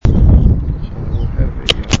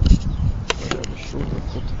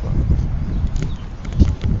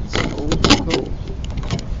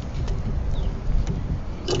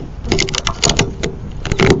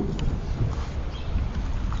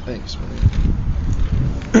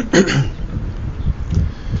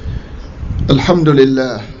الحمد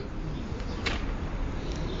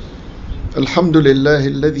لله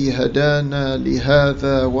الذي هدانا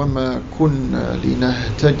لهذا وما كنا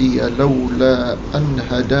لنهتدي لولا أن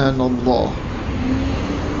هدانا الله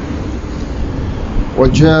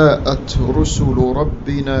وجاءت رسل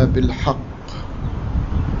ربنا بالحق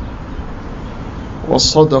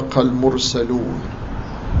وصدق المرسلون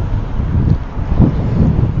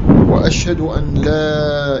وأشهد أن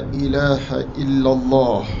لا إله إلا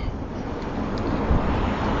الله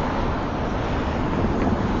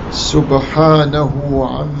سبحانه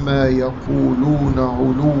عما يقولون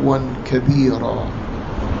علوا كبيرا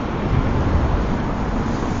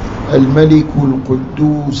الملك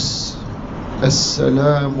القدوس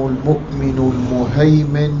السلام المؤمن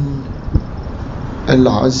المهيمن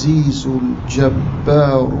العزيز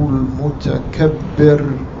الجبار المتكبر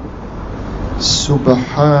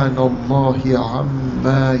سبحان الله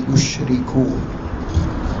عما يشركون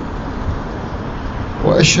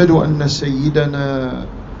وأشهد أن سيدنا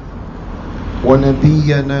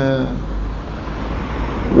ونبينا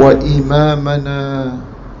وإمامنا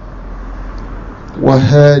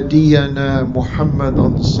وهادينا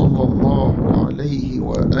محمدا صلى الله عليه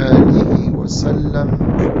وآله وسلم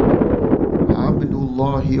عبد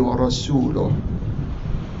الله ورسوله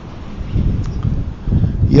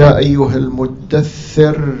يا أيها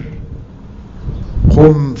المدثر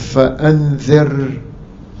قم فأنذر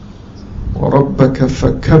وربك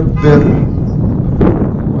فكبر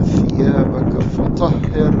وثيابك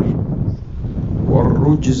فطهر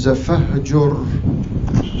والرجز فاهجر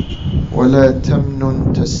ولا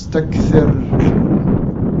تمنن تستكثر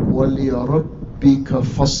ولربك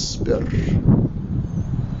فاصبر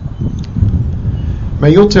من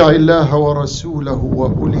يطع الله ورسوله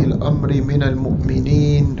وأولي الأمر من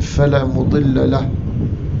المؤمنين فلا مضل له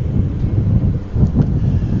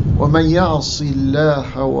ومن يعص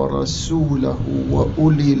الله ورسوله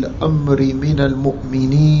وأولي الأمر من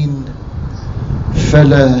المؤمنين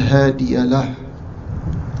فلا هادي له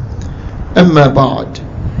أما بعد.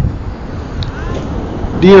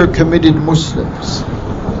 Dear committed Muslims,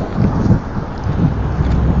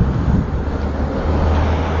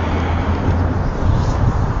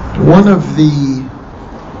 one of the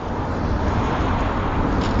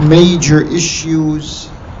major issues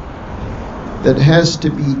that has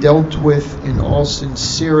to be dealt with in all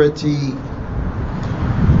sincerity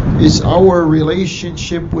is our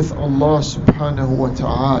relationship with Allah subhanahu wa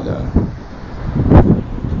ta'ala.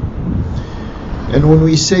 And when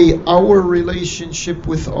we say our relationship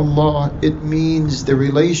with Allah, it means the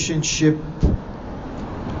relationship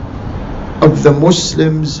of the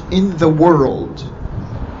Muslims in the world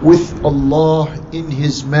with Allah in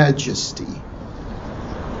His majesty.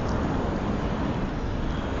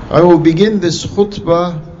 I will begin this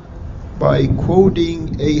khutbah by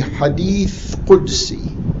quoting a hadith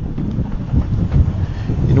Qudsi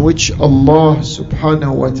in which Allah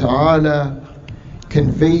subhanahu wa ta'ala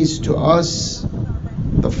conveys to us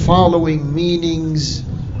the following meanings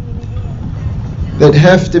that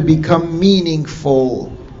have to become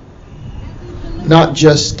meaningful, not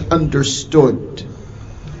just understood.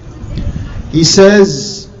 He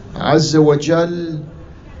says, Azza wa Jal,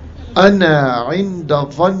 Ana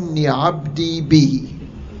inda dhanni abdi bi.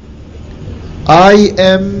 I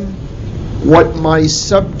am what my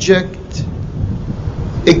subject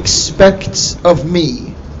expects of me.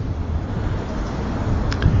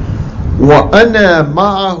 وَأَنَا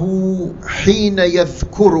مَعَهُ حِينَ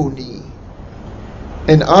يَذْكُرُنِي.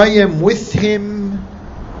 And I am with him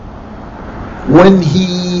when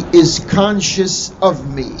he is conscious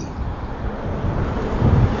of me.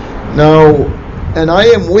 Now, and I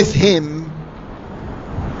am with him,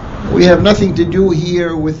 we have nothing to do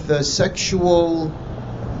here with the sexual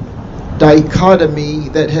dichotomy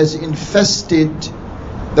that has infested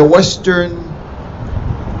the Western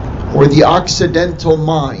or the Occidental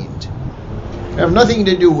mind. Have nothing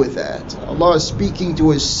to do with that. Allah is speaking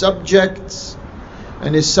to His subjects,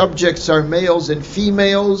 and His subjects are males and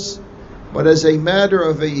females, but as a matter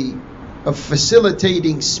of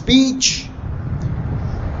facilitating speech,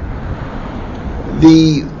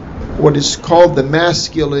 what is called the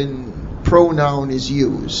masculine pronoun is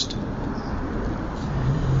used.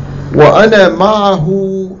 وَأَنَا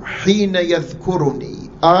مَعَهُ حِينَ يَذْكُرُنِي.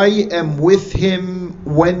 I am with him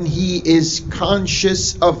when he is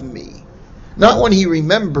conscious of me. Not when he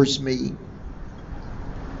remembers me.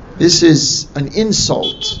 This is an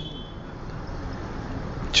insult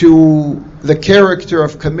to the character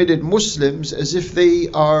of committed Muslims, as if they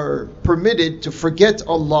are permitted to forget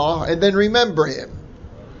Allah and then remember Him.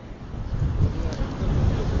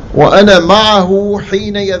 وَأَنَا مَعَهُ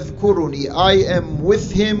حِينَ يَذْكُرُنِي. I am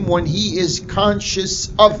with him when he is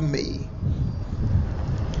conscious of me.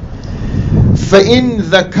 فَإِنْ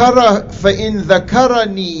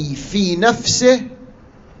ذَكَرَنِي فِي نَفْسِهِ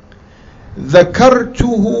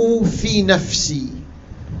ذَكَرْتُهُ فِي نَفْسِي.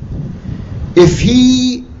 If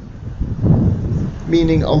he,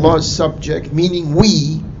 meaning Allah's subject, meaning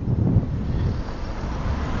we,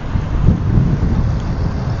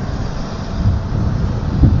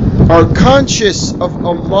 are conscious of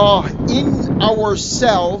Allah in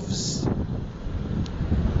ourselves,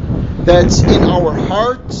 that's in our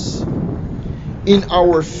hearts, in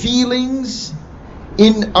our feelings,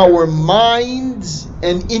 in our minds,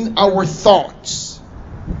 and in our thoughts.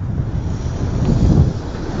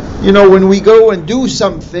 You know, when we go and do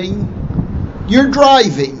something, you're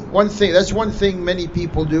driving. That's one thing many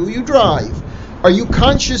people do. You drive. Are you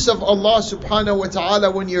conscious of Allah subhanahu wa ta'ala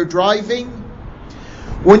when you're driving?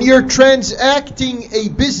 When you're transacting a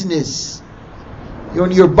business,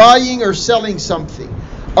 when you're buying or selling something,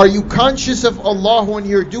 are you conscious of Allah when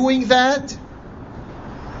you're doing that?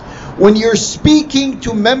 When you're speaking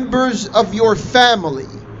to members of your family,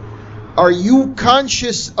 are you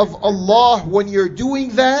conscious of Allah when you're doing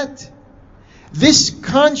that? This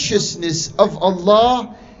consciousness of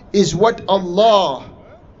Allah is what Allah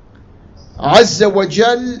Azza wa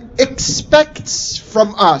Jal expects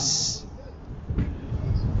from us.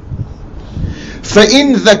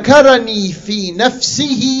 فَإِنْ ذَكَرَنِي فِي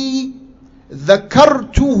نَفْسِهِ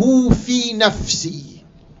ذَكَرْتُهُ فِي نَفْسِي.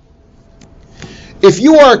 If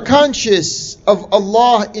you are conscious of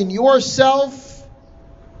Allah in yourself,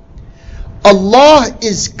 Allah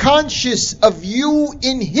is conscious of you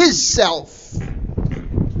in His self.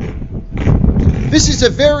 This is a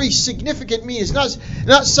very significant meaning. It's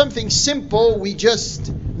not something simple we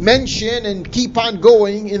just mention and keep on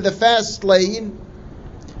going in the fast lane.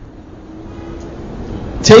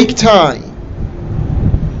 Take time,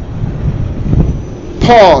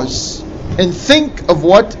 pause, and think of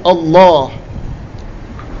what Allah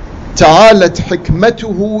Ta'alat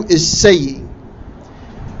hikmatuhu is saying.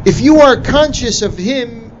 If you are conscious of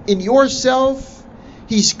Him in yourself,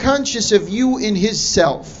 He's conscious of you in His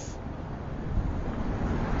self.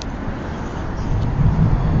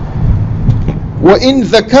 وَإِنْ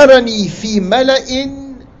ذَكَرَنِي فِي مَلَإٍ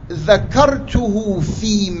ذَكَرْتُهُ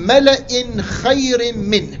فِي مَلَإٍ خَيْرٍ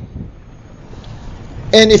مِّنْهِ.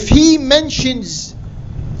 And if He mentions,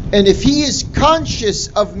 and if He is conscious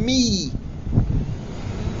of me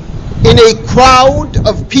in a crowd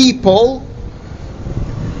of people,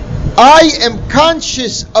 I am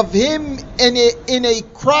conscious of Him in a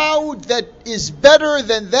crowd that is better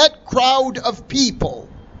than that crowd of people.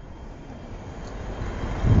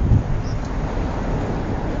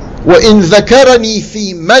 وَإِنْ ذَكَرَنِي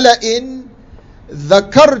فِي مَلَإٍ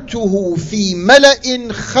ذَكَرْتُهُ فِي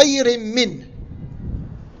مَلَإٍ خَيْرٍ مِّنْهِ.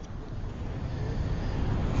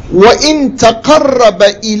 وَإِنْ تَقَرَّبَ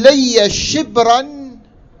إِلَيَّ شِبْرًا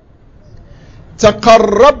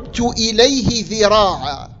تَقَرَّبْتُ إِلَيْهِ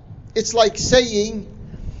ذِرَاعًا. It's like saying,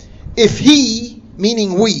 if he,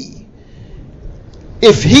 meaning we,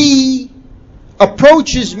 if he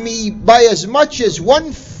approaches me by as much as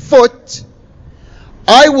 1 foot,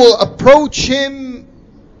 I will approach him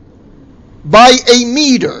by a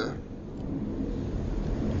meter.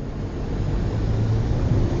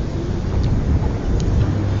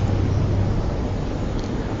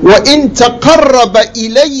 وَإِن تَقَرَّبَ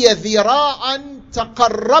إِلَيَّ ذِرَاعًا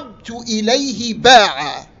تَقَرَّبْتُ إِلَيْهِ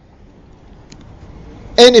بَاعًا.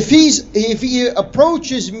 And if he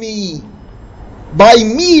approaches me by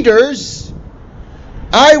meters,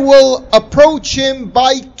 I will approach him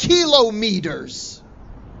by kilometers.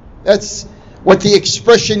 That's what the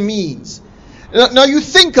expression means. Now you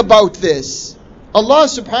think about this. Allah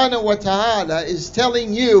subhanahu wa ta'ala is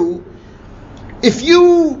telling you, if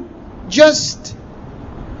you just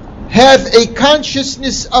have a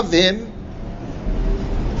consciousness of Him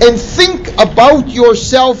and think about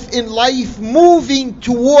yourself in life moving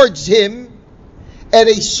towards Him at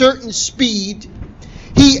a certain speed,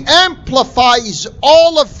 He amplifies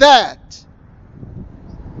all of that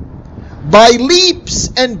by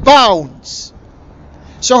leaps and bounds.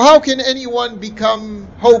 So how can anyone become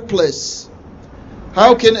hopeless?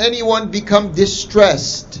 How can anyone become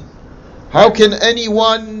distressed? How can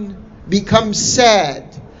anyone become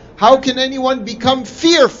sad? How can anyone become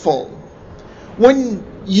fearful when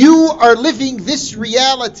you are living this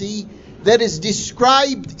reality that is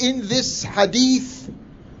described in this hadith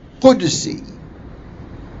Qudsi?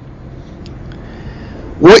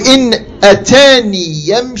 وَإِنْ أَتَانِي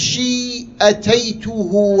يَمْشِي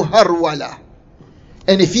أَتَيْتُهُ هَرْوَلَةً.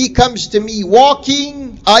 And if he comes to me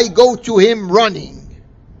walking, I go to him running.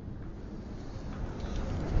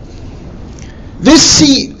 This,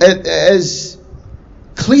 as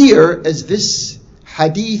clear as this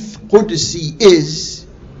hadith Qudsi is,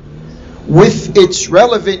 with its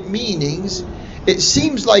relevant meanings, it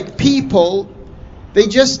seems like people, they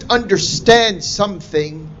just understand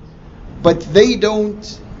something, but they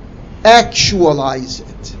don't actualize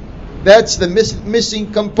it. That's the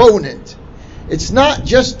missing component. It's not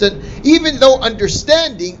just even though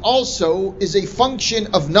understanding also is a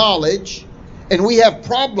function of knowledge, and we have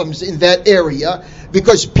problems in that area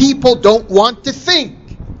because people don't want to think.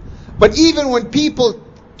 But even when people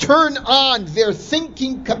turn on their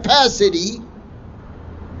thinking capacity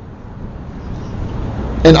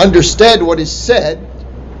and understand what is said,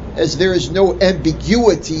 as there is no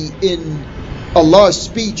ambiguity in Allah's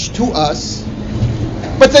speech to us,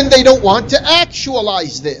 but then they don't want to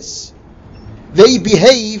actualize this. They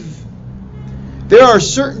behave. There are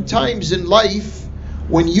certain times in life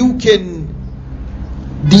when you can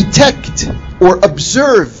detect or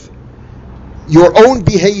observe your own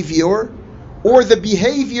behavior or the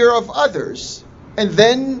behavior of others, and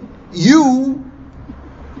then you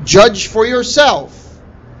judge for yourself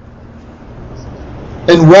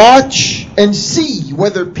and watch and see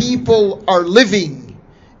whether people are living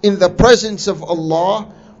in the presence of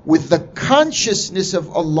Allah with the consciousness of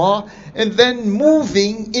Allah, and then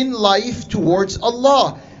moving in life towards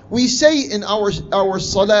Allah. We say in our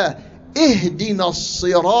salah, Ihdina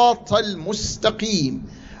as-sirat al-mustaqim.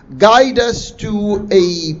 Guide us to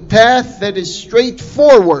a path that is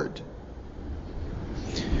straightforward.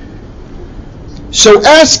 So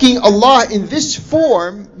asking Allah in this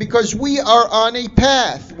form, because we are on a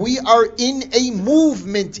path, we are in a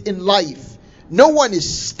movement in life. No one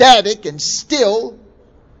is static and still.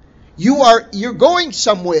 You're going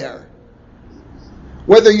somewhere.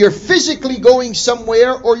 Whether you're physically going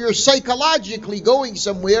somewhere or you're psychologically going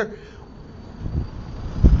somewhere,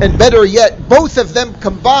 and better yet, both of them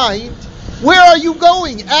combined, where are you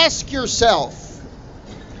going? Ask yourself.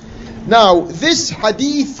 Now, this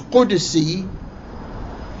hadith Qudsi,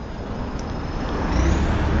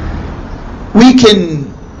 we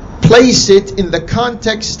can place it in the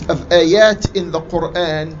context of ayat in the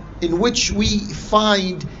Quran, in which we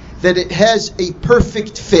find that it has a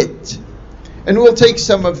perfect fit. And we'll take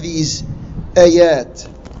some of these ayat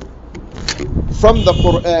from the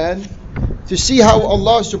Quran to see how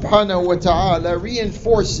Allah subhanahu wa ta'ala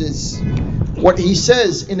reinforces what He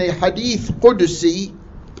says in a hadith Qudsi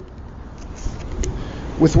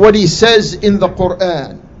with what He says in the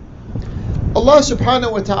Quran. Allah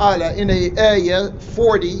subhanahu wa ta'ala in ayah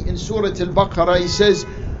 40 in Surah Al-Baqarah, He says,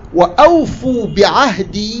 وَأَوْفُوا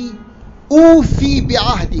بِعَهْدِي أُوفِي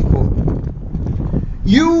بِعَهْدِكُمْ.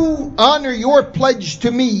 You honor your pledge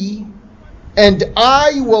to me, and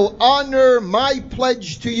I will honor my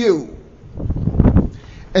pledge to you.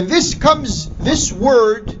 And this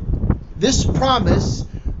word, this promise,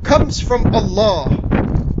 comes from Allah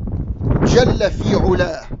Jalla fi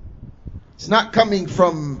ula. It's not coming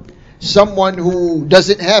from someone who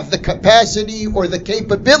doesn't have the capacity or the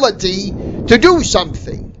capability to do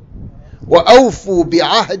something. وَأَوْفُوا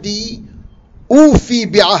بِعَهْدِي أُوفِي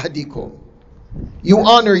بِعَهْدِكُمْ. You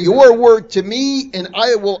honor your word to me, and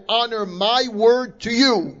I will honor my word to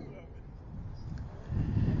you.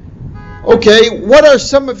 Okay, what are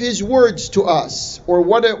some of His words to us? Or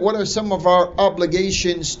what are some of our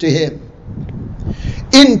obligations to Him?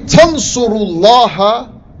 In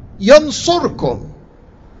tansurullaha yansurkum.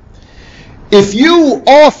 If you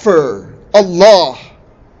offer Allah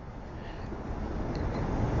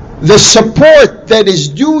the support that is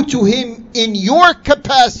due to Him in your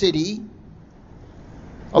capacity,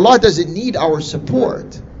 Allah doesn't need our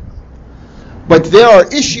support. But there are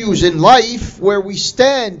issues in life where we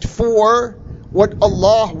stand for what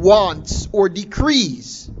Allah wants or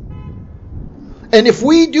decrees. And if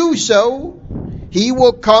we do so, He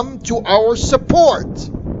will come to our support.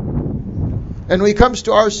 And when He comes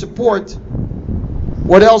to our support,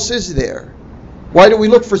 what else is there? Why do we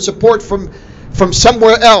look for support from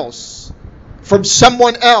somewhere else? From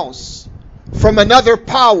someone else? From another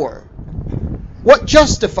power? What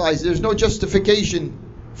justifies? There's no justification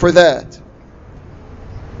for that.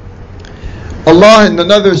 Allah in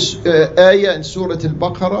another ayah in Surah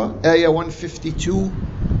Al-Baqarah, ayah 152,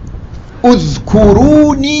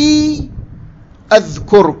 اذكروني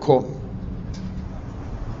أذكركم.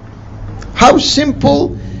 How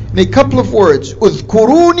simple, in a couple of words.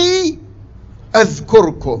 اذكروني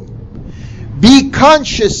أذكركم. Be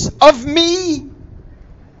conscious of me,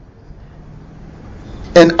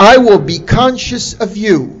 and I will be conscious of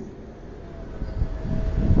you.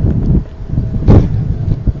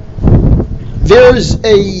 there's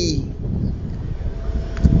a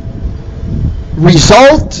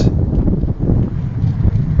result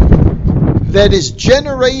that is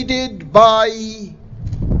generated by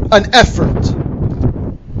an effort.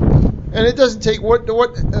 And it doesn't take what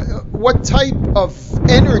type of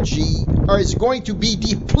energy is going to be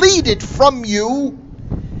depleted from you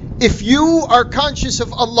if you are conscious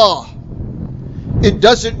of Allah. It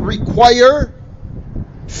doesn't require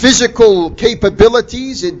physical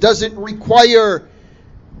capabilities. It doesn't require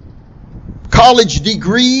college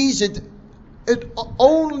degrees. The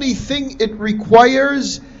only thing it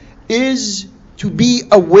requires is to be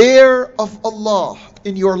aware of Allah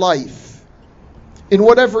in your life, in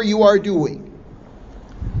whatever you are doing.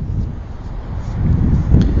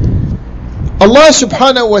 Allah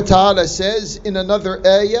subhanahu wa ta'ala says in another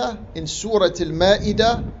ayah in Surah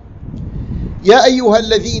Al-Ma'idah, يا أيها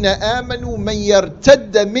الذين آمنوا من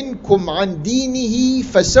يرتد منكم عن دينه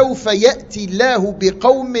فسوف يأتي الله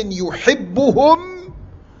بقوم يحبهم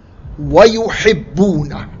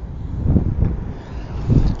ويحبونه.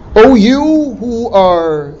 O you who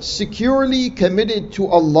are securely committed to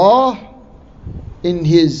Allah in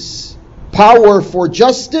His power for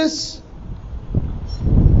justice,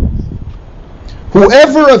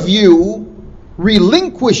 whoever of you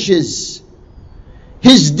relinquishes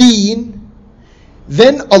his deen,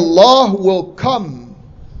 then Allah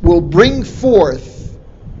will bring forth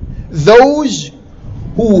those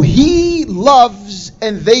who He loves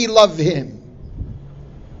and they love Him.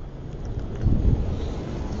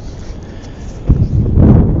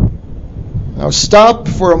 Now stop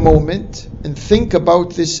for a moment and think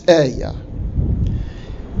about this ayah.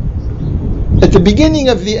 At the beginning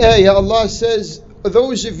of the ayah, Allah says,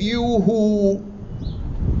 those of you who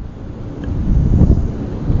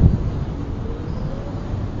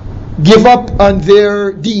give up on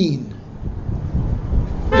their deen.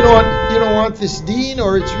 You don't want this deen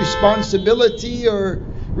or its responsibility or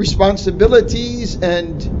responsibilities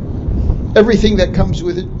and everything that comes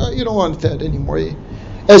with it. You don't want that anymore.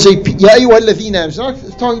 As a Ya ayyuha alladhina, it's not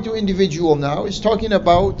talking to individual now, it's talking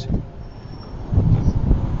about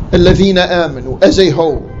alladhina amanu as a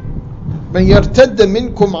whole. من يرتد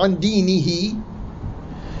منكم عن دينه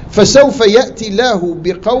فسوف يأتي الله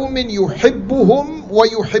بقوم يحبهم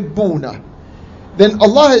ويحبونه. Then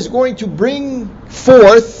Allah is going to bring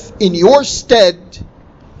forth in your stead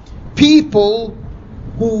people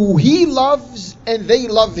who He loves and they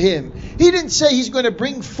love Him. He didn't say He's going to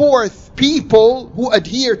bring forth people who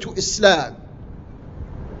adhere to Islam,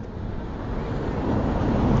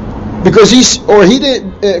 because He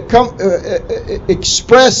didn't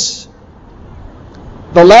express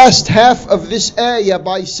the last half of this ayah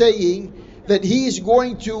by saying that He is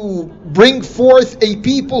going to bring forth a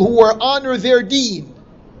people who will honor their deen.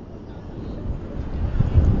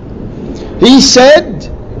 He said,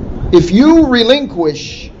 if you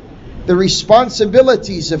relinquish the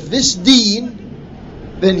responsibilities of this deen,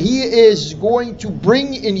 then He is going to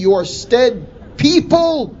bring in your stead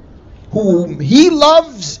people whom He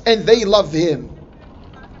loves and they love Him.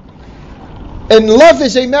 And love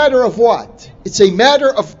is a matter of what? It's a matter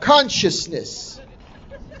of consciousness.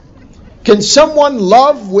 Can someone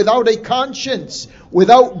love without a conscience,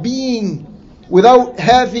 without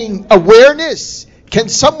having awareness? Can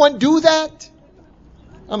someone do that?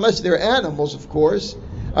 Unless they're animals, of course.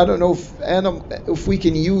 I don't know if we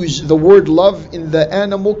can use the word love in the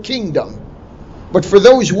animal kingdom. But for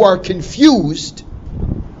those who are confused,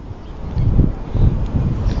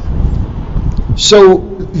 so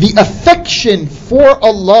the affection for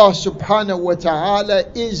Allah subhanahu wa ta'ala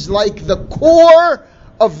is like the core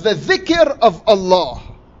of the dhikr of Allah.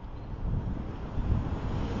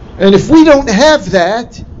 And if we don't have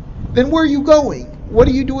that, then where are you going? What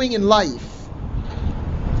are you doing in life?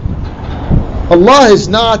 Allah is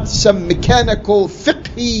not some mechanical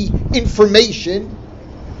fiqhi information.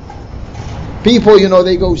 People,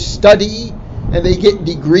 they go study and they get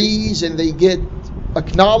degrees and they get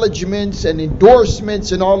acknowledgements and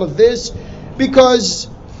endorsements and all of this because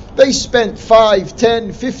they spent 5,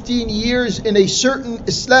 10, 15 years in a certain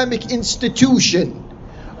Islamic institution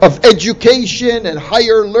of education and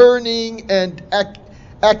higher learning and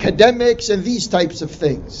academics and these types of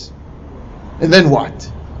things. And then what?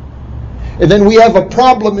 And then we have a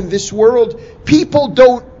problem in this world.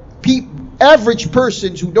 Average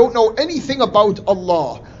persons who don't know anything about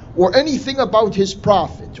Allah or anything about His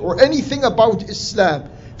Prophet or anything about Islam,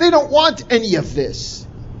 they don't want any of this.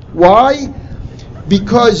 Why?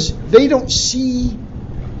 Because they don't see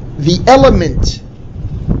the element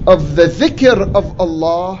of the dhikr of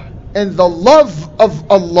Allah and the love of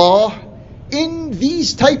Allah in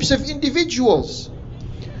these types of individuals.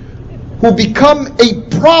 who become a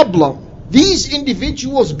problem. These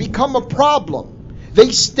individuals become a problem.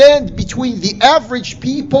 They stand between the average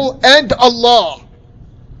people and Allah.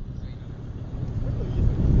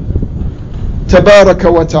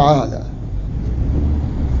 Tabaraka wa ta'ala.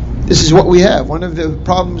 This is what we have. One of the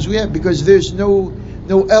problems we have, because there's no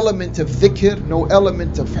element of dhikr, no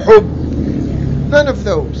element of hub, none of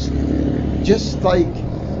those. Just like,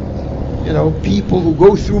 people who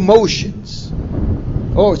go through motions.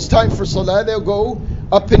 Oh, it's time for salah, they'll go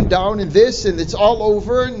up and down and this, and it's all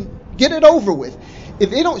over, and get it over with. If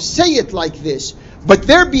they don't say it like this, but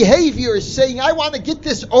their behavior is saying, I want to get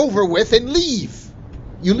this over with and leave.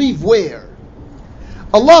 You leave where?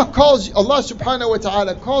 Allah subhanahu wa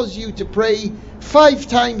ta'ala calls you to pray 5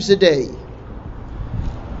 times a day.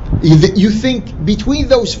 You think between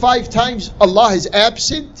those 5 times Allah is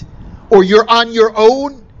absent, or you're on your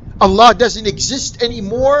own? Allah doesn't exist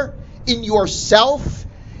anymore in yourself,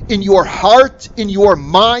 in your heart, in your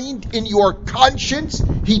mind, in your conscience.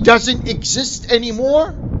 He doesn't exist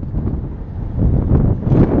anymore.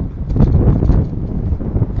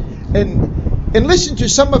 And listen to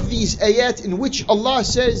some of these ayat in which Allah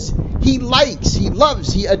says He likes, He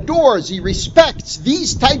loves, He adores, He respects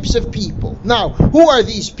these types of people. Now, who are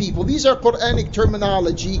these people? These are Quranic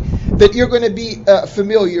terminology that you're going to be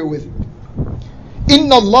familiar with.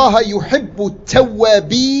 Inna Allah yuhibbu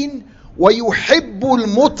tawwabin wa yuhibbu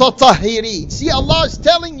al-mutatahhirin. See, Allah is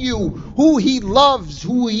telling you who He loves,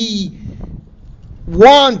 who He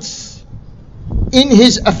wants in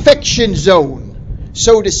His affection zone,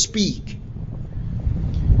 so to speak.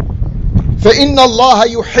 فإن الله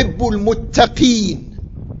يحب المتقين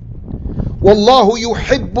والله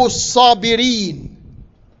يحب الصابرين.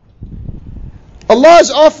 Allah is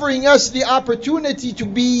offering us the opportunity to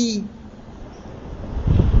be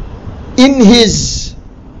in His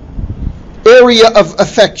area of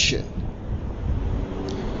affection.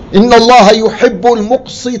 إن الله يحب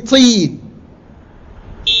المقسطين.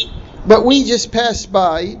 But we just pass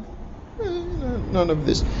by. None of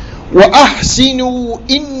this. وَأَحْسِنُوا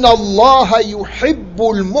إِنَّ اللَّهَ يُحِبُّ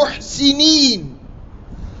الْمُحْسِنِينَ.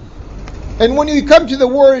 And when you come to the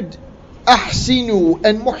word أَحْسِنُوا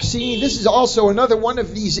and مُحْسِنِينَ, this is also another one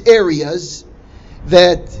of these areas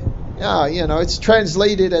that, it's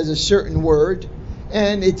translated as a certain word,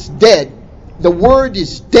 and it's dead. The word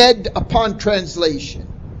is dead upon translation.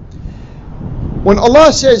 When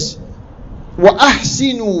Allah says,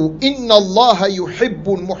 وَأَحْسِنُوا إِنَّ اللَّهَ يُحِبُّ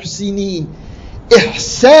الْمُحْسِنِينَ,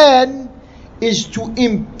 Ihsan is to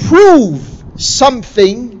improve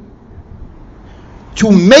something,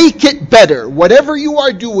 to make it better. Whatever you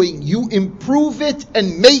are doing, you improve it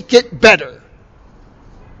and make it better.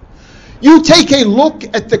 You take a look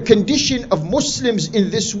at the condition of Muslims in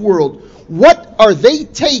this world. What are they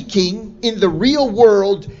taking in the real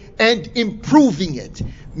world and improving it,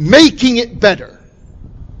 making it better?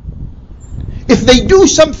 If they do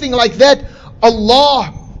something like that,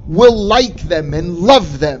 Allah will like them and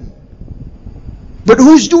love them. But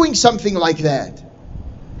who's doing something like that?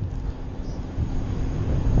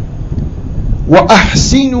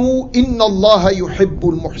 وَأَحْسِنُوا إِنَّ اللَّهَ يُحِبُّ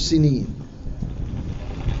الْمُحْسِنِينَ.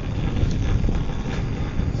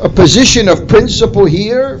 A position of principle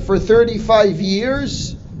here for 35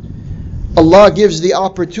 years. Allah gives the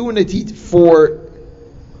opportunity for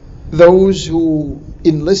those who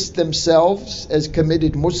enlist themselves as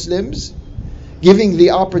committed Muslims, giving the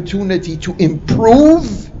opportunity to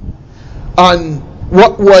improve on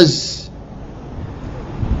what was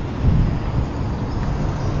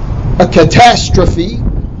a catastrophe,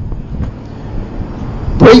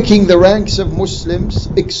 breaking the ranks of Muslims,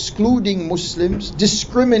 excluding Muslims,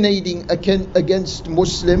 discriminating against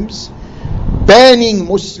Muslims, banning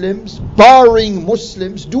Muslims, barring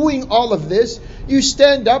Muslims, doing all of this. You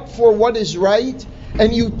stand up for what is right,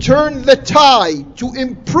 and you turn the tide to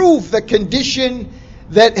improve the condition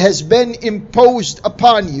that has been imposed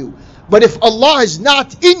upon you. But if Allah is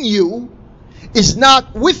not in you, is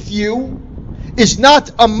not with you, is not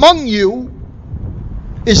among you,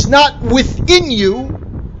 is not within you,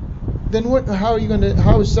 then how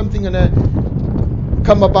is something going to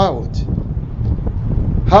come about?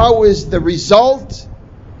 How is the result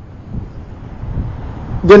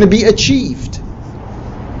going to be achieved?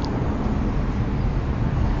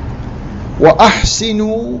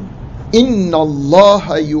 وَأَحْسِنُوا إِنَّ اللَّهَ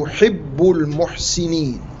يُحِبُّ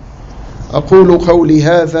الْمُحْسِنِينَ. أقول قولي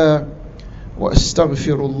هذا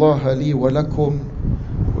وأستغفر الله لي ولكم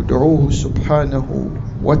وادعوه سبحانه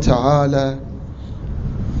وتعالى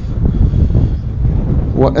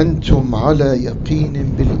وأنتم على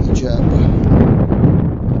يقين بالإجابة.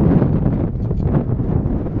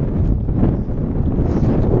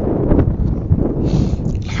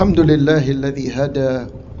 الحمد لله الذي هدى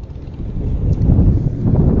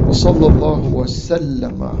وصلى الله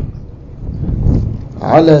وسلم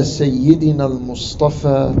على سيدنا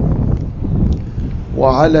المصطفى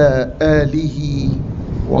وعلى آله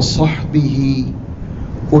وصحبه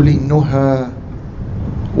أولي النهى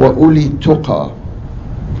وأولي التقى.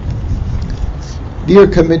 Dear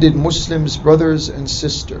committed Muslims, brothers and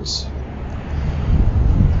sisters,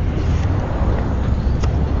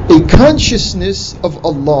 a consciousness of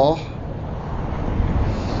Allah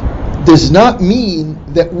does not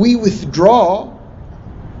mean that we withdraw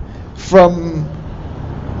from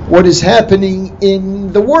what is happening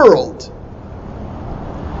in the world.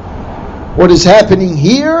 What is happening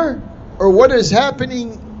here or what is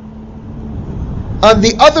happening on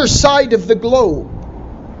the other side of the globe.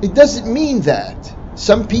 It doesn't mean that.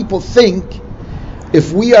 Some people think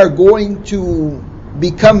if we are going to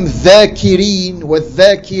become ذاكرين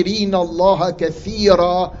والذاكرين الله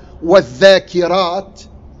كثيرا والذاكرات,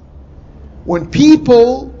 when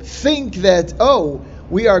people think that, oh,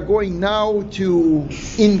 we are going now to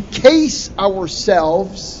encase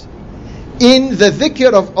ourselves in the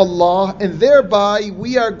dhikr of Allah, and thereby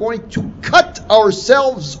we are going to cut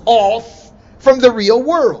ourselves off from the real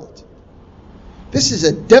world. This is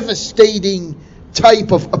a devastating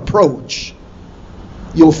type of approach.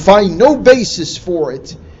 You'll find no basis for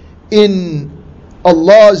it in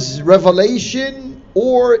Allah's revelation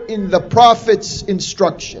or in the Prophet's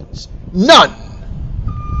instructions. None.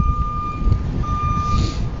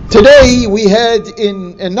 Today we had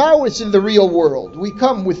and now it's in the real world. We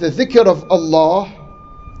come with the dhikr of Allah,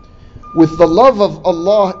 with the love of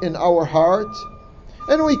Allah in our heart,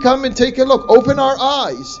 and we come and take a look, open our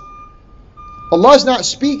eyes. Allah is not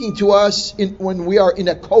speaking to us when we are in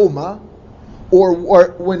a coma, or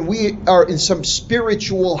when we are in some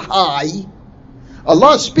spiritual high.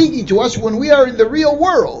 Allah is speaking to us when we are in the real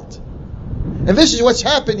world. And this is what's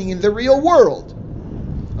happening in the real world.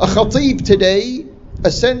 A khatib today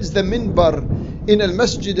ascends the minbar in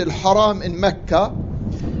al-Masjid al-Haram in Mecca,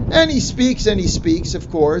 and he speaks, of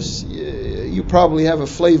course. You probably have a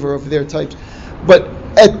flavor of their types. But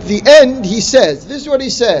at the end he says, this is what he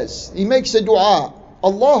says. He makes a dua.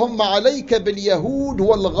 Allahumma alayka bil yahud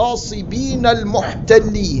wal ghasibin al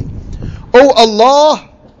muhtallin. Oh Allah,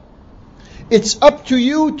 it's up to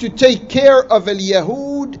you to take care of al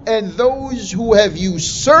yahud and those who have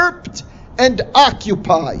usurped and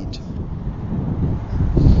occupied.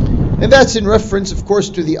 And that's in reference, of course,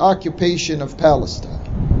 to the occupation of Palestine.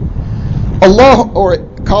 Or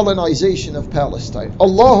colonization of Palestine.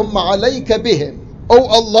 Allahumma alayka bihim. Oh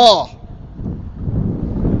Allah,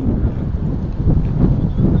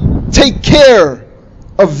 take care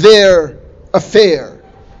of their affair.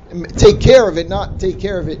 Take care of it, not take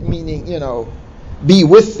care of it meaning, be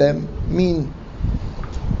with them.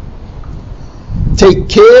 Take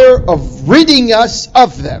care of ridding us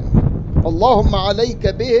of them. Allahumma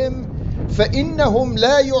alayka bihim فَإِنَّهُمْ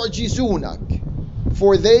لَا يُعْجِزُونَكَ,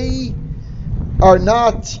 for they are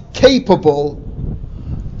not capable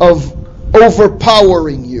of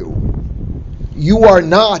overpowering you. You are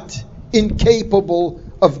not incapable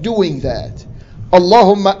of doing that.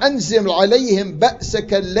 Allahumma anzil alayhim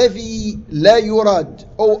ba'saka alladhi la yurad.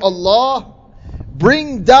 Oh Allah,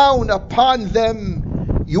 bring down upon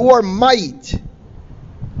them your might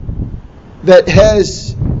that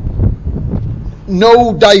has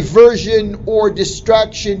no diversion or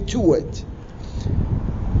distraction to it.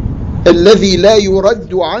 الذي لا يرد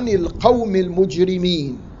عن القوم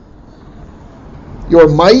المجرمين. Your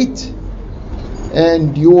might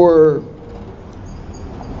and your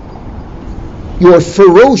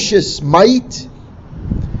ferocious might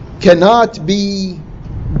cannot be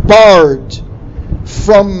barred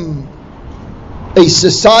from a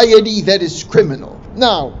society that is criminal.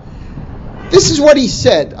 Now, this is what he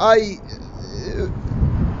said. I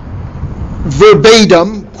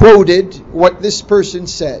verbatim quoted what this person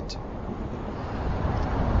said.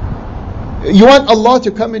 You want Allah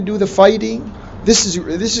to come and do the fighting? This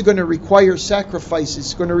is going to require sacrifice.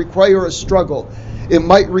 It's going to require a struggle. It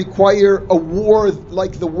might require a war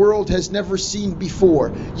like the world has never seen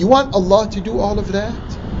before. You want Allah to do all of that?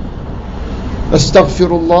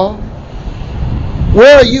 Astaghfirullah.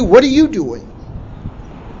 Where are you? What are you doing?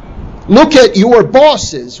 Look at your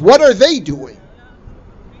bosses. What are they doing?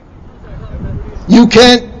 You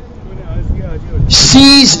can't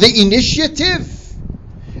seize the initiative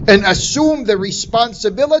and assume the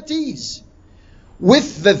responsibilities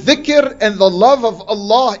with the dhikr and the love of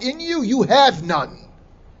Allah in you. You have none.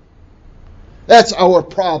 That's our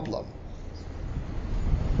problem.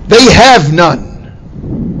 They have none.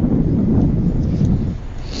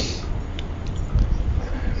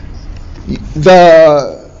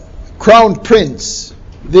 the crown prince,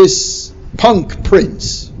 this punk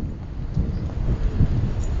prince,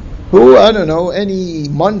 who, I don't know, any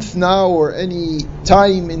month now or any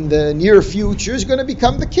time in the near future is going to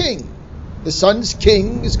become the king. The son's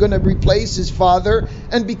king is going to replace his father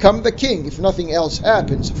and become the king, if nothing else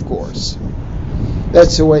happens, of course.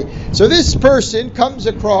 That's the way. So this person comes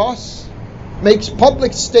across, makes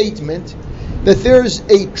public statement that there's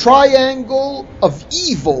a triangle of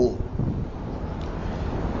evil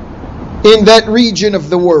in that region of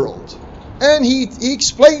the world. And he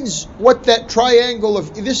explains what that triangle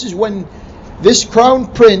of, this is when this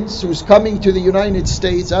crown prince who's coming to the United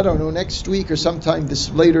States, I don't know, next week or sometime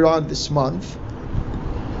later on this month,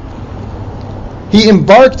 he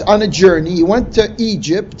embarked on a journey. He went to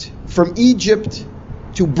Egypt, from Egypt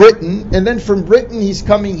to Britain, and then from Britain he's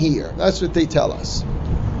coming here. That's what they tell us.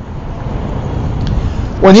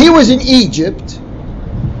 When he was in Egypt,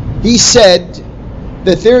 he said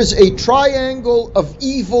that there's a triangle of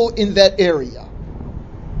evil in that area.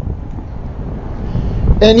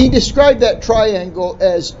 And he described that triangle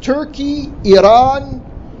as Turkey, Iran,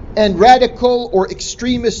 and radical or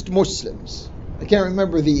extremist Muslims. I can't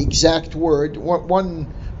remember the exact word.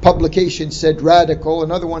 One publication said radical,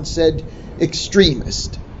 another one said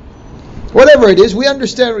extremist. Whatever it is, we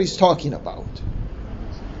understand what he's talking about.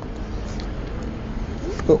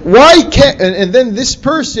 But why can't, and then this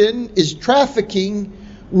person is trafficking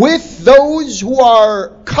with those who are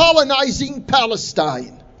colonizing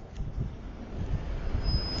Palestine.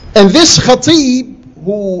 And this khatib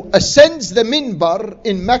who ascends the minbar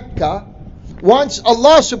in Mecca wants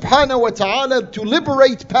Allah subhanahu wa ta'ala to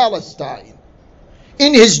liberate Palestine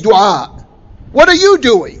in his dua. What are you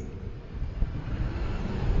doing?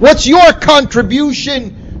 What's your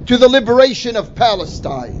contribution to the liberation of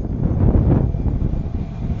Palestine?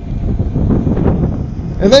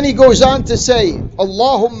 And then he goes on to say,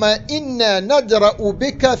 Allahumma inna nadra'u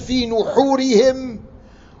bika fi nuhurihim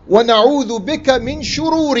wa na'udhu bika min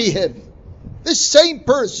shururihim. This same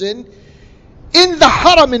person in the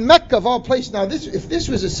haram in Mecca of all places. Now, if this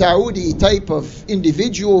was a Saudi type of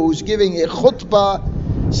individual who's giving a khutbah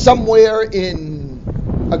somewhere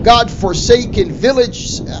in a God-forsaken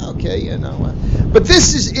village, okay, you know. But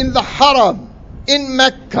this is in the haram, in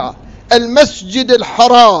Mecca, al-Masjid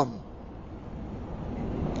al-Haram.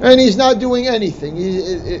 And he's not doing anything.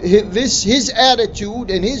 His attitude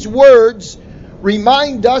and his words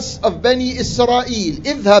remind us of Bani Israel.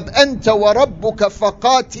 اذهب أنت وربك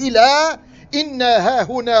فقاتلا إنا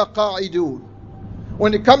هاهنا قاعدون.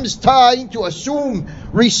 When it comes time to assume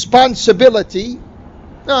responsibility,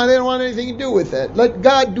 no, they don't want anything to do with that. Let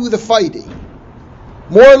God do the fighting.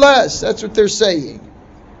 More or less, that's what they're saying.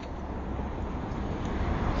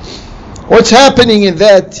 What's happening in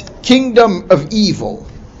that kingdom of evil?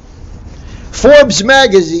 Forbes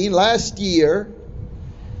magazine last year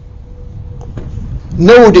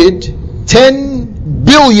noted 10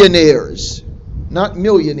 billionaires, not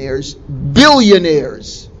millionaires,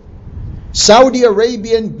 billionaires, Saudi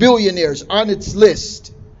Arabian billionaires on its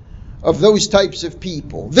list of those types of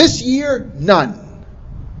people. This year, none.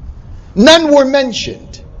 None were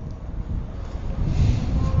mentioned.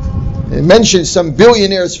 They mentioned some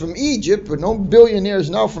billionaires from Egypt, but no billionaires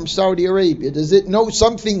now from Saudi Arabia. Does it know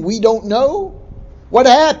something we don't know? What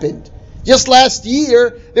happened? Just last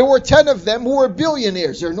year, there were 10 of them who were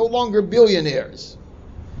billionaires. They're no longer billionaires.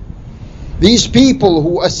 These people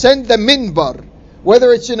who ascend the minbar,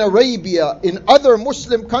 whether it's in Arabia, in other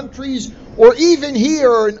Muslim countries, or even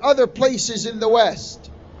here or in other places in the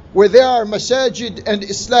West, where there are masajid and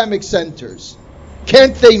Islamic centers,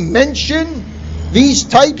 can't they mention these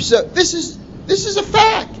types of... This is a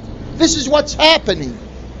fact. This is what's happening.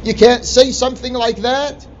 You can't say something like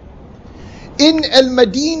that. In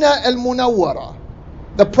Al-Madinah Al-Munawwara,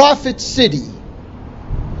 the Prophet's city,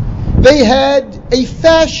 they had a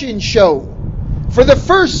fashion show. For the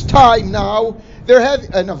first time now,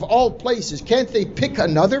 and of all places, can't they pick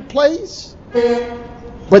another place?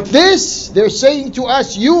 But this, they're saying to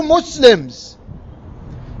us, you Muslims,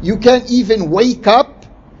 you can't even wake up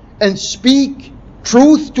and speak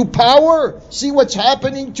truth to power. See what's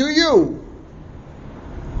happening to you.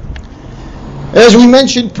 As we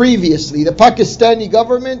mentioned previously, the Pakistani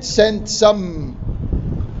government sent some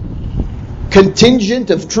contingent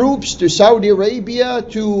of troops to Saudi Arabia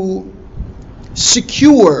to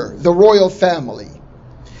secure the royal family.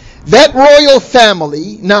 That royal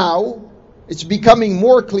family now, it's becoming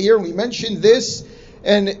more clear. We mentioned this,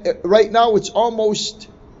 and right now it's almost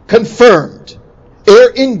confirmed.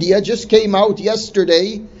 Air India just came out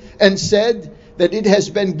yesterday and said that it has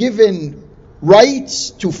been given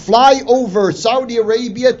rights to fly over Saudi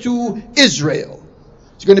Arabia to Israel.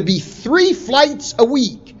 It's going to be 3 flights a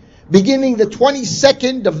week, beginning the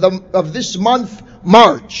 22nd of this month,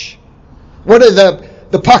 March. What are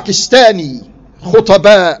the Pakistani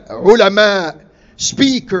khutaba, ulama,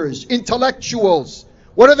 speakers, intellectuals,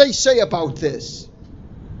 what do they say about this?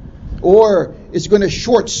 Or it's going to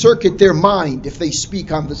short circuit their mind if they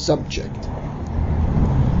speak on the subject.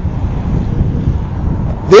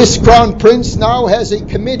 This crown prince now has a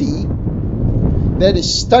committee that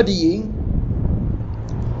is studying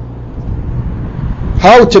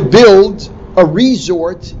how to build a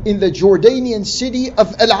resort in the Jordanian city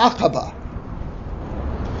of Al-Aqaba.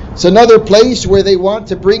 It's another place where they want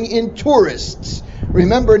to bring in tourists.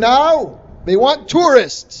 Remember now, they want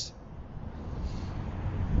tourists.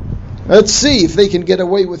 Let's see if they can get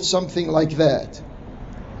away with something like that.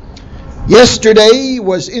 Yesterday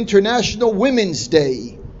was International Women's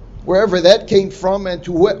Day, wherever that came from and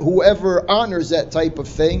to whoever honors that type of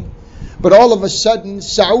thing. But all of a sudden,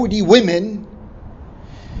 Saudi women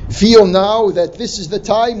feel now that this is the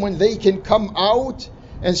time when they can come out,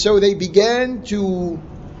 and so they began to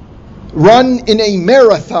run in a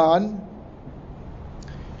marathon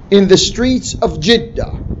in the streets of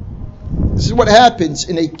Jeddah. This is what happens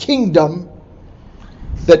in a kingdom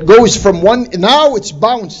that goes from one, now it's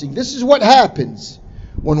bouncing. This is what happens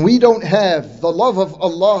when we don't have the love of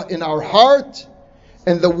Allah in our heart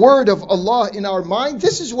and the word of Allah in our mind.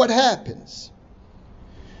 This is what happens.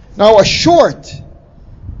 Now, a short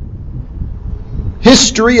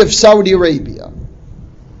history of Saudi Arabia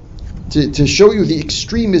to show you the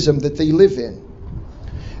extremism that they live in.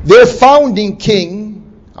 Their founding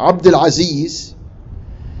king, Abdul Aziz,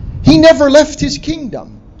 he never left his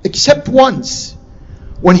kingdom except once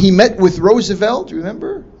when he met with Roosevelt.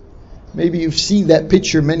 Remember? Maybe you've seen that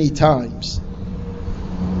picture many times.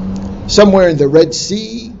 Somewhere in the Red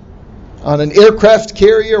Sea, on an aircraft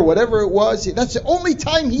carrier, whatever it was. That's the only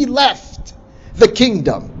time he left the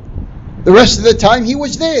kingdom. The rest of the time he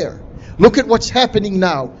was there. Look at what's happening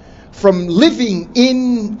now. From living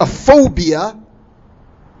in a phobia,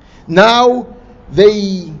 now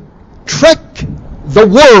they trek the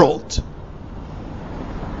world.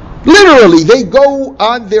 Literally, they go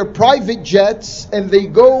on their private jets and they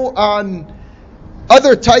go on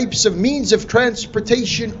other types of means of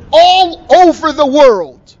transportation all over the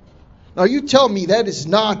world. Now you tell me that is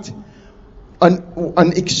not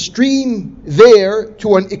an extreme there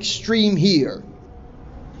to an extreme here.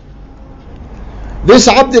 This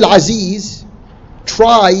Abdul Aziz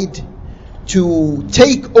tried to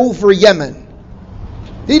take over Yemen.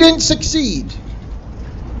 He didn't succeed.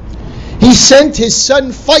 He sent his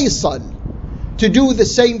son Faisal to do the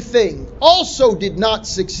same thing. Also did not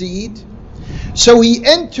succeed. So he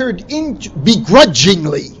entered into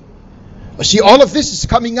begrudgingly. See, all of this is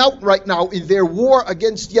coming out right now in their war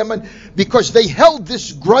against Yemen because they held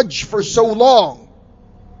this grudge for so long.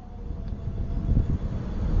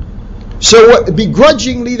 So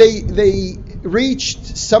begrudgingly they reached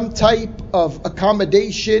some type of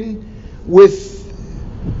accommodation with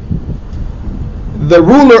the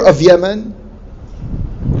ruler of Yemen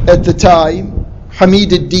at the time,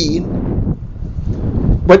 Hamid ad-Din.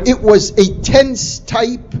 But it was a tense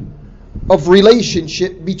type of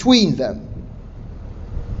relationship between them.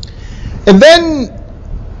 And then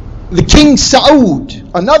the King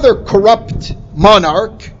Saud, another corrupt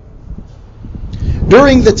monarch,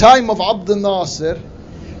 during the time of Abdul Nasser,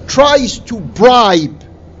 tries to bribe.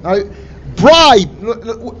 Now,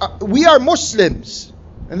 bribe. We are Muslims,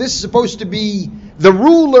 and this is supposed to be the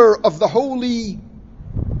ruler of the Holy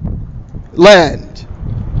Land.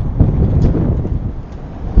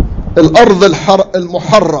 Al-Ard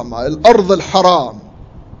al-Muharrama, Al-Ard al-Haram.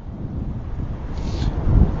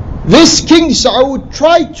 This King Saud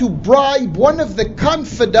tried to bribe one of the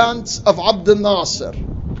confidants of Abdul Nasser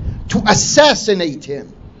to assassinate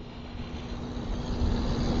him.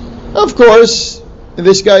 Of course,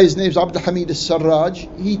 this guy's name is Abdul Hamid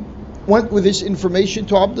al-Sarraj. He went with this information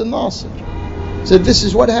to Abdul Nasser. Said, this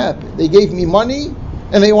is what happened. They gave me money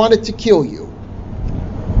and they wanted to kill you.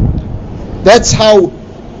 That's how.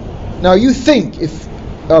 Now you think, if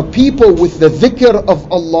people with the dhikr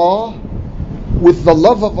of Allah, with the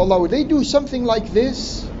love of Allah, would they do something like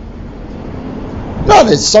this? Not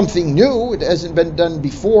as something new, it hasn't been done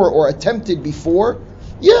before or attempted before.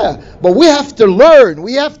 Yeah, but we have to learn,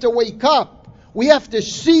 we have to wake up, we have to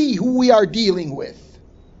see who we are dealing with.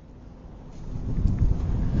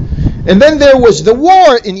 And then there was the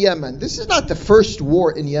war in Yemen. This is not the first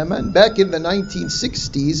war in Yemen. Back in the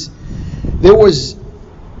 1960s, there was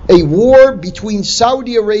a war between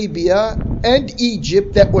Saudi Arabia and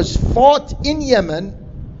Egypt that was fought in Yemen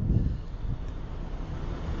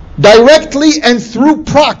directly and through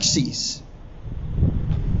proxies.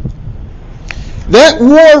 That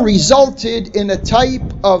war resulted in a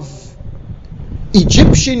type of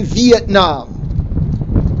Egyptian Vietnam.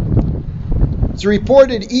 It's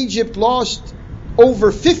reported Egypt lost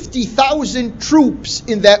over 50,000 troops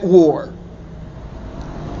in that war.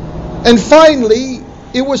 And finally,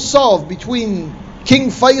 it was solved between King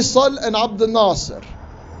Faisal and Abdel Nasser.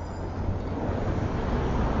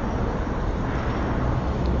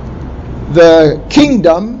 The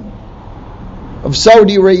kingdom of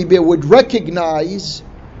Saudi Arabia would recognize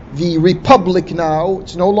the republic now.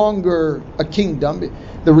 It's no longer a kingdom,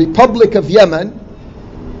 the Republic of Yemen.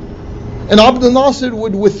 And Abdel Nasser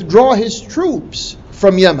would withdraw his troops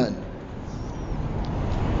from Yemen.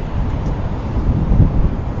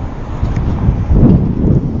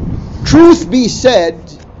 Truth be said,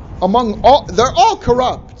 they're all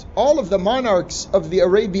corrupt. All of the monarchs of the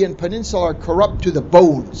Arabian Peninsula are corrupt to the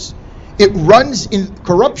bones.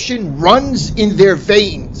 Corruption runs in their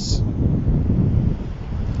veins.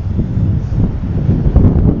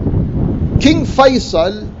 King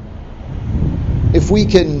Faisal, if we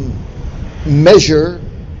can measure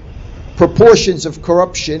proportions of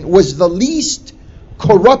corruption, was the least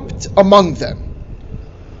corrupt among them.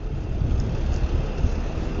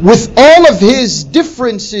 With all of his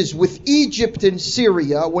differences with Egypt and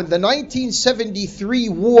Syria, when the 1973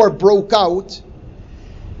 war broke out,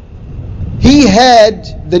 he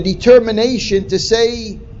had the determination to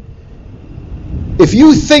say, if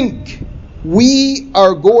you think we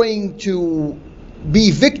are going to be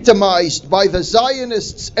victimized by the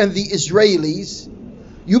Zionists and the Israelis,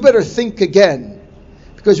 you better think again,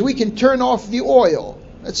 because we can turn off the oil.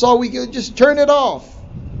 That's all we can, just turn it off.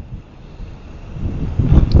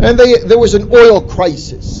 And there was an oil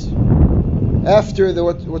crisis after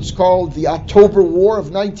what's called the October War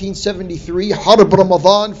of 1973, Harb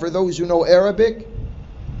Ramadan for those who know Arabic.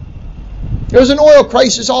 There was an oil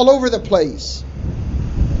crisis all over the place.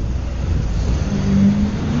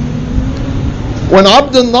 When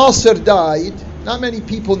Abdel Nasser died, not many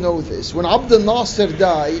people know this, when Abdel Nasser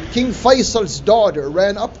died, King Faisal's daughter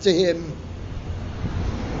ran up to him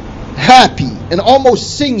happy and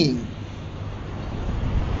almost singing.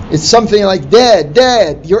 It's something like,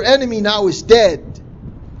 Dad, your enemy now is dead.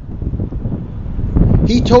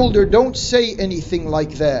 He told her, don't say anything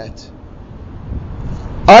like that.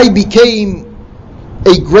 I became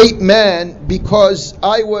a great man because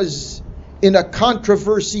I was in a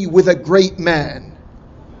controversy with a great man.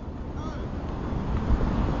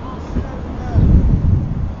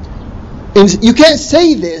 And you can't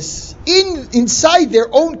say this inside their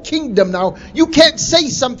own kingdom now. You can't say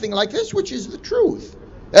something like this, which is the truth.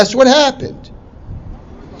 That's what happened.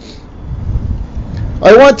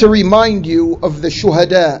 I want to remind you of the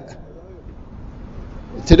Shuhada.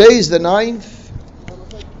 Today is the 9th.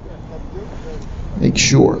 Make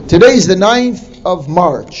sure. Today is the 9th of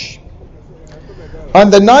March. On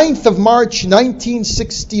the 9th of March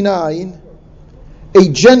 1969, a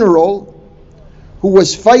general who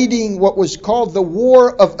was fighting what was called the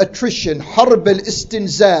War of Attrition, Harb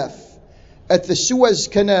al-Istinzaf, at the Suez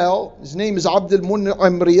Canal, his name is Abdul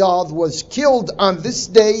Mun'im Riyad, was killed on this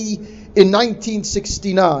day in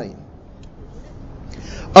 1969.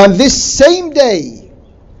 On this same day,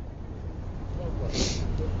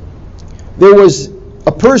 there was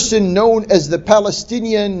a person known as the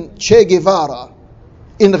Palestinian Che Guevara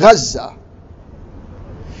in Gaza.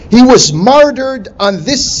 He was martyred on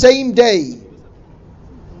this same day.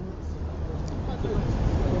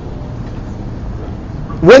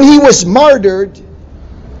 When he was martyred,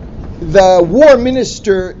 the war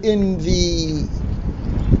minister in the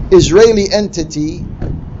Israeli entity,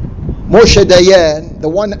 Moshe Dayan, the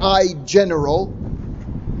one-eyed general,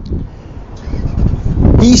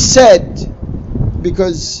 he said,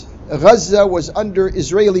 because Gaza was under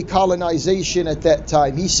Israeli colonization at that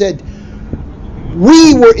time, he said,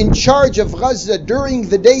 we were in charge of Gaza during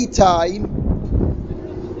the daytime,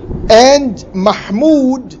 and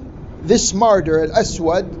Mahmoud, this martyr,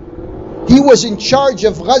 Al-Aswad, he was in charge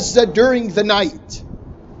of Gaza during the night.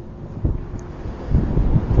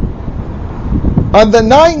 On the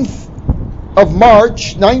 9th of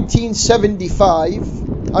March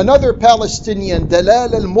 1975, another Palestinian,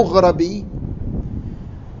 Dalal al-Mughrabi,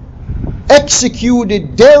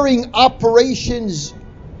 executed daring operations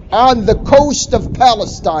on the coast of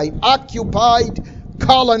Palestine, occupied,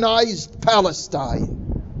 colonized Palestine.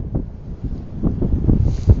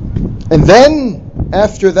 And then,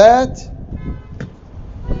 after that,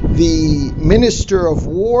 the Minister of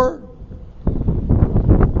War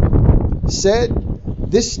said,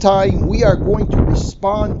 this time we are going to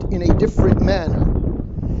respond in a different manner.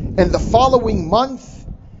 And the following month,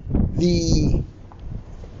 the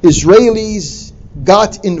Israelis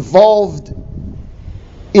got involved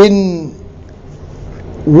in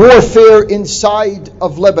warfare inside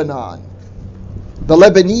of Lebanon. The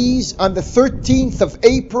Lebanese, on the 13th of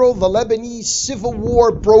April, the Lebanese civil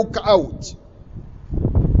war broke out.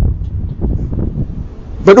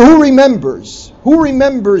 But who remembers? Who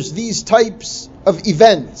remembers these types of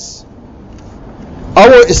events?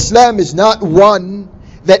 Our Islam is not one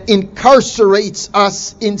that incarcerates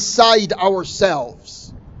us inside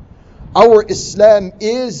ourselves. Our Islam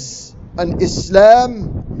is an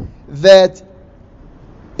Islam that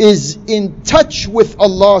is in touch with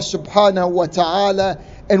Allah subhanahu wa ta'ala,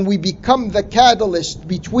 and we become the catalyst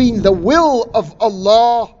between the will of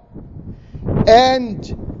Allah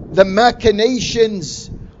and the machinations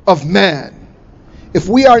of man. If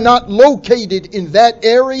we are not located in that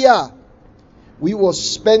area, we will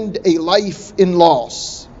spend a life in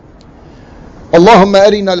loss. Allahumma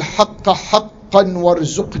arina al-haqqa haqqan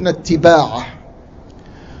warzuqna ittiba'ah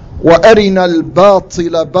wa arina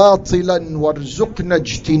al-batila batilan warzuqna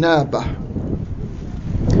ijtinabah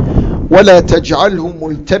wa la taj'alhu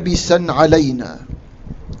multabisan alayna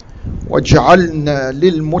waj'alna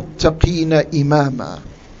lilmuttaqina imama.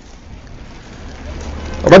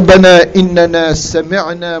 ربنا إننا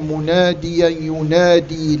سمعنا مناديا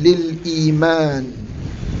ينادي للإيمان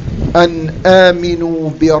أن آمنوا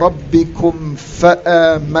بربكم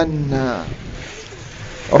فآمنا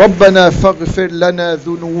ربنا فاغفر لنا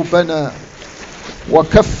ذنوبنا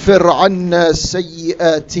وكفر عنا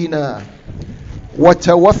سيئاتنا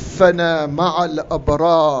وتوفنا مع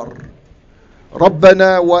الأبرار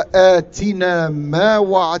ربنا وآتنا ما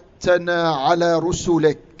وعدتنا على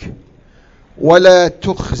رسلك ولا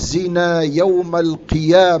تخزنا يوم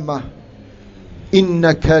القيامة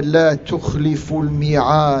إنك لا تخلف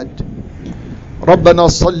الميعاد. ربنا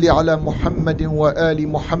صل على محمد وآل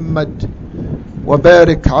محمد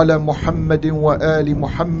وبارك على محمد وآل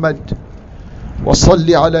محمد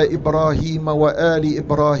وصل على إبراهيم وآل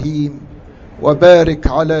إبراهيم وبارك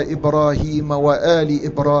على إبراهيم وآل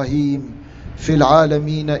إبراهيم في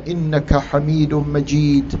العالمين إنك حميد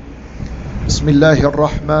مجيد. بسم الله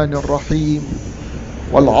الرحمن الرحيم.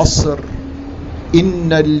 والعصر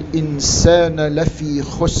إن الإنسان لفي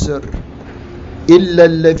خسر إلا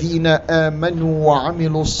الذين آمنوا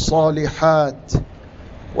وعملوا الصالحات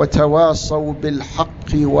وتواصوا بالحق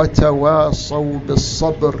وتواصوا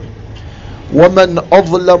بالصبر. ومن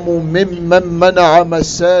أظلم ممن منع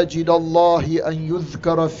مساجد الله أن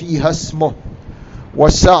يذكر فيها اسمه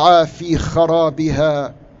وسعى في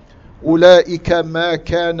خرابها أولئك ما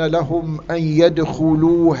كان لهم أن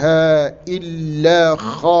يدخلوها إلا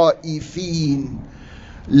خائفين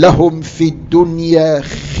لهم في الدنيا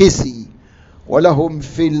خزي ولهم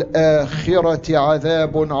في الآخرة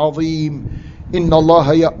عذاب عظيم. إن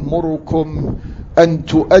الله يأمركم أن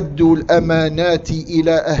تؤدوا الأمانات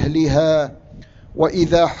إلى أهلها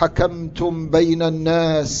وإذا حكمتم بين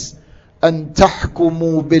الناس أن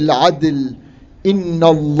تحكموا بالعدل إن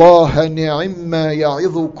الله نعم ما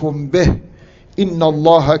يعظكم به إن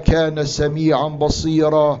الله كان سميعا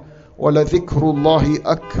بصيرا ولذكر الله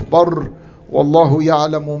أكبر والله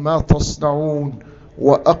يعلم ما تصنعون.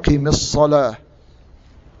 وأقم الصلاة.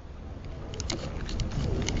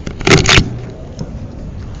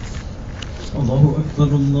 الله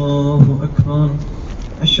أكبر الله أكبر.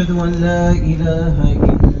 أشهد أن لا إله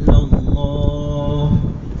إلا الله.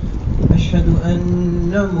 أشهد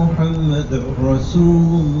أن محمد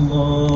رسول الله.